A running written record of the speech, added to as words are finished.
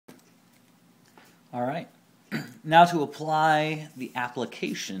All right. Now to apply the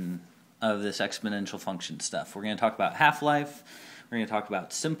application of this exponential function stuff. We're going to talk about half-life, we're going to talk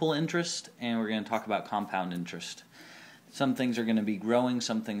about simple interest, and we're going to talk about compound interest. Some things are going to be growing,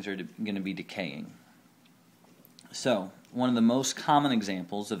 some things are going to be decaying. So, one of the most common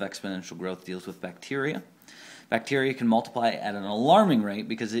examples of exponential growth deals with bacteria. Bacteria can multiply at an alarming rate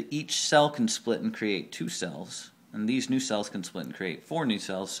because each cell can split and create 2 cells. And these new cells can split and create 4 new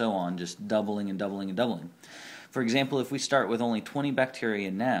cells, so on, just doubling and doubling and doubling. For example, if we start with only 20 bacteria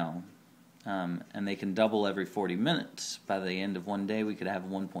now, and they can double every 40 minutes, by the end of one day we could have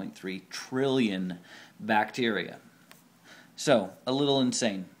 1.3 trillion bacteria. So, a little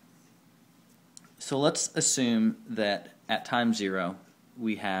insane. So let's assume that at time 0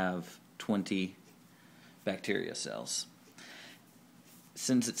 we have 20 bacteria cells.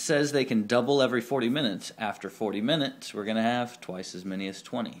 Since it says they can double every 40 minutes, after 40 minutes we're going to have twice as many as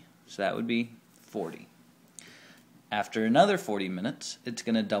 20. So that would be 40. After another 40 minutes, it's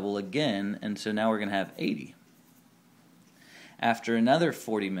going to double again, and so now we're going to have 80. After another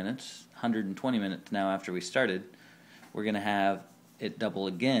 40 minutes, 120 minutes now after we started, we're going to have it double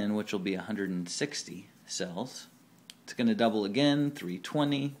again, which will be 160 cells. It's going to double again,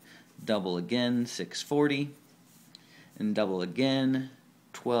 320, double again, 640, and double again,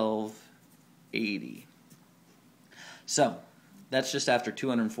 1280. So, that's just after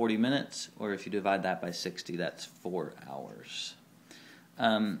 240 minutes, or if you divide that by 60, that's 4 hours.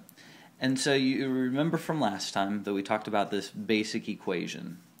 And so you remember from last time that we talked about this basic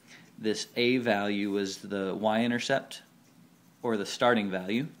equation. This A value was the y-intercept, or the starting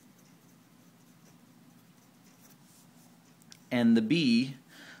value, and the B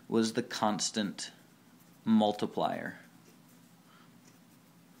was the constant multiplier.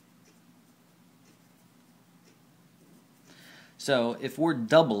 So if we're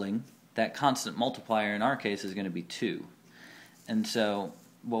doubling, that constant multiplier in our case is going to be 2. And so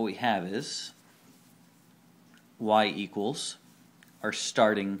what we have is y equals our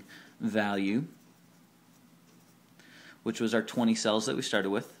starting value, which was our 20 cells that we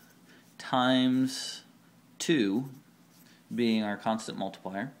started with, times 2, being our constant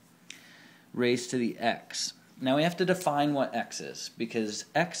multiplier, raised to the x. Now we have to define what x is, because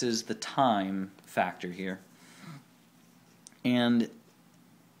x is the time factor here. And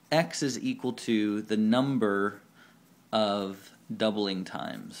x is equal to the number of doubling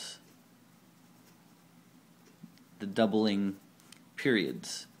times, the doubling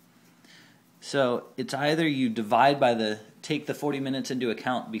periods. So it's either you divide by take the 40 minutes into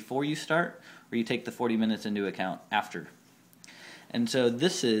account before you start, or you take the 40 minutes into account after. And so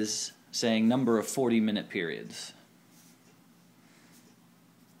this is saying number of 40-minute periods.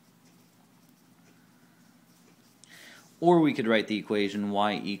 Or we could write the equation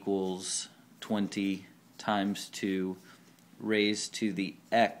y equals 20 times 2 raised to the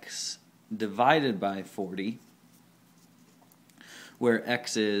x divided by 40, where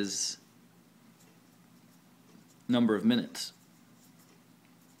x is number of minutes.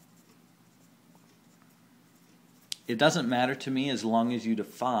 It doesn't matter to me as long as you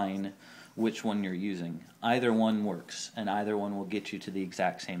define which one you're using. Either one works, and either one will get you to the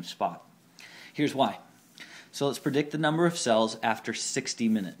exact same spot. Here's why. So let's predict the number of cells after 60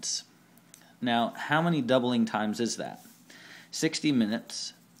 minutes. Now, how many doubling times is that? 60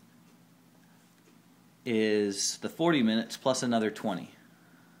 minutes is the 40 minutes plus another 20.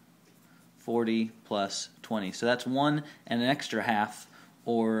 40 plus 20. So that's 1 and an extra half,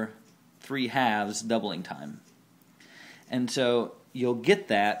 or 3 halves doubling time. And so you'll get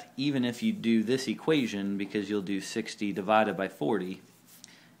that even if you do this equation, because you'll do 60 divided by 40,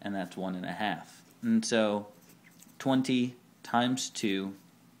 and that's 1.5. And so 20 times 2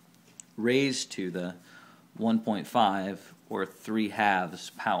 raised to the 1.5, or 3 halves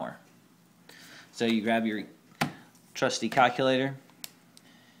power. So you grab your trusty calculator,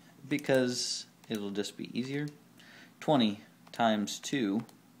 because it'll just be easier. 20 times 2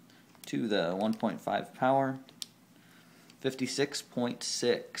 to the 1.5 power,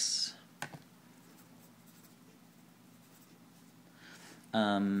 56.6.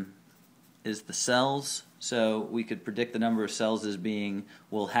 Is the cells. So we could predict the number of cells as being,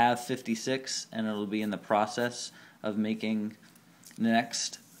 we'll have 56, and it'll be in the process of making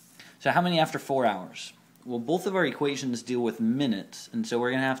next. So how many after 4 hours? Well, both of our equations deal with minutes, and so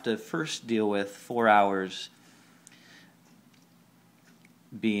we're going to have to first deal with 4 hours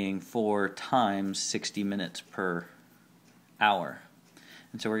being 4 times 60 minutes per hour.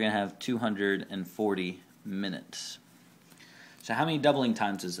 And so we're going to have 240 minutes. So how many doubling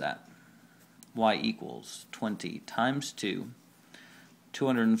times is that? Y equals 20 times 2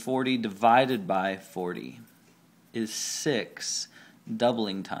 240 divided by 40 is 6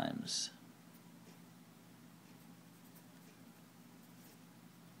 doubling times.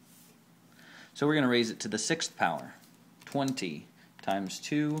 So we're going to raise it to the 6th power. 20 times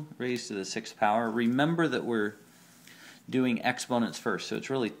 2 raised to the 6th power. Remember that we're doing exponents first, so it's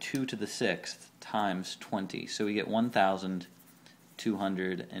really 2 to the 6th times 20. So we get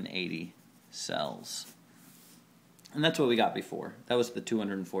 1,280 cells. And that's what we got before. That was the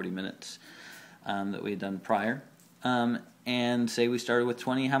 240 minutes that we had done prior. And say we started with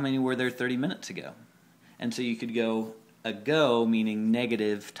 20, how many were there 30 minutes ago? And so you could go ago, meaning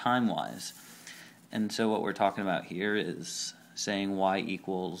negative time-wise. And so what we're talking about here is saying y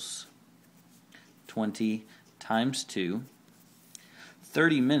equals 20 times 2,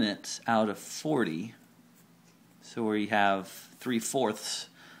 30 minutes out of 40, so we have 3/4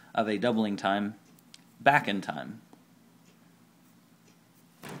 of a doubling time back in time.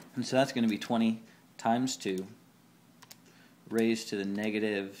 And so that's going to be 20 times 2 raised to the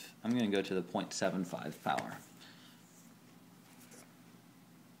negative, I'm going to go to the 0.75 power.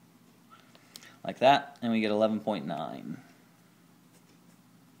 Like that, and we get 11.9.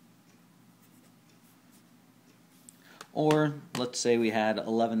 Or let's say we had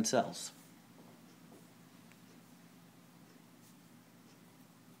 11 cells.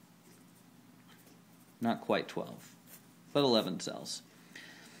 Not quite 12, but 11 cells.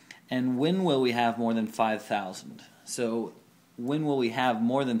 And when will we have more than 5,000? So when will we have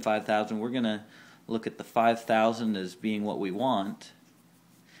more than 5,000? We're going to look at the 5,000 as being what we want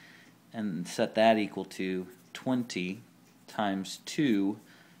and set that equal to 20 times 2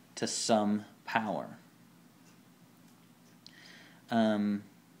 to some power. And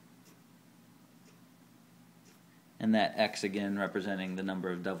that x again representing the number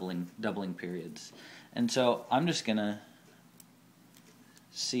of doubling periods. And so I'm just going to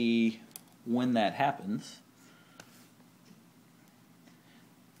see when that happens.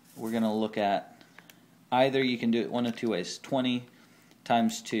 We're going to look at either you can do it one of two ways, 20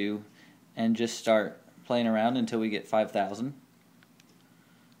 times 2, and just start playing around until we get 5,000.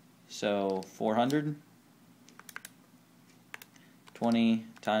 So 400, 20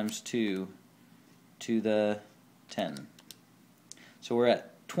 times 2 to the 10. So we're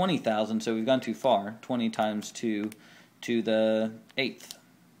at 20,000, so we've gone too far. 20 times 2 to the 8th.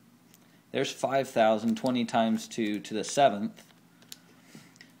 There's 5,000, 20 times 2 to the 7th.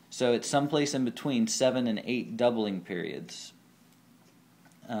 So it's someplace in between 7 and 8 doubling periods.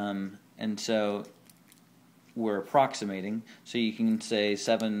 And so we're approximating. So you can say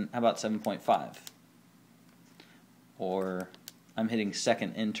 7, how about 7.5? Or I'm hitting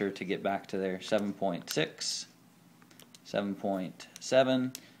second enter to get back to there. 7.6,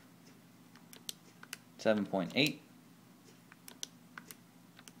 7.7, 7.8,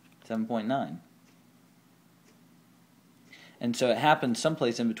 7.9. And so it happens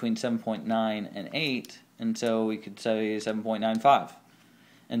someplace in between 7.9 and 8, and so we could say 7.95.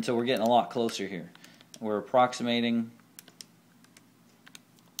 And so we're getting a lot closer here. We're approximating,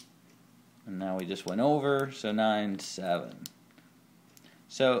 and now we just went over, so 9.7.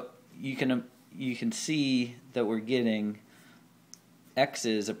 So you can see that we're getting x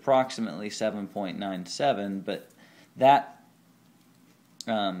is approximately 7.97, but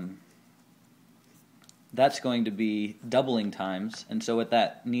that's going to be doubling times, and so what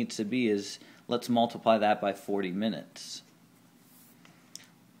that needs to be is, let's multiply that by 40 minutes.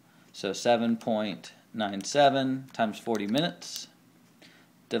 So 7.97 times 40 minutes,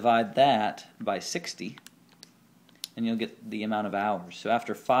 divide that by 60, and you'll get the amount of hours. So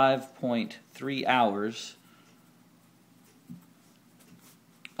after 5.3 hours,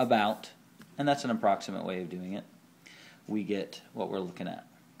 about, and that's an approximate way of doing it, we get what we're looking at.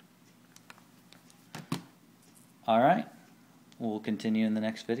 Alright, we'll continue in the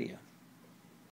next video.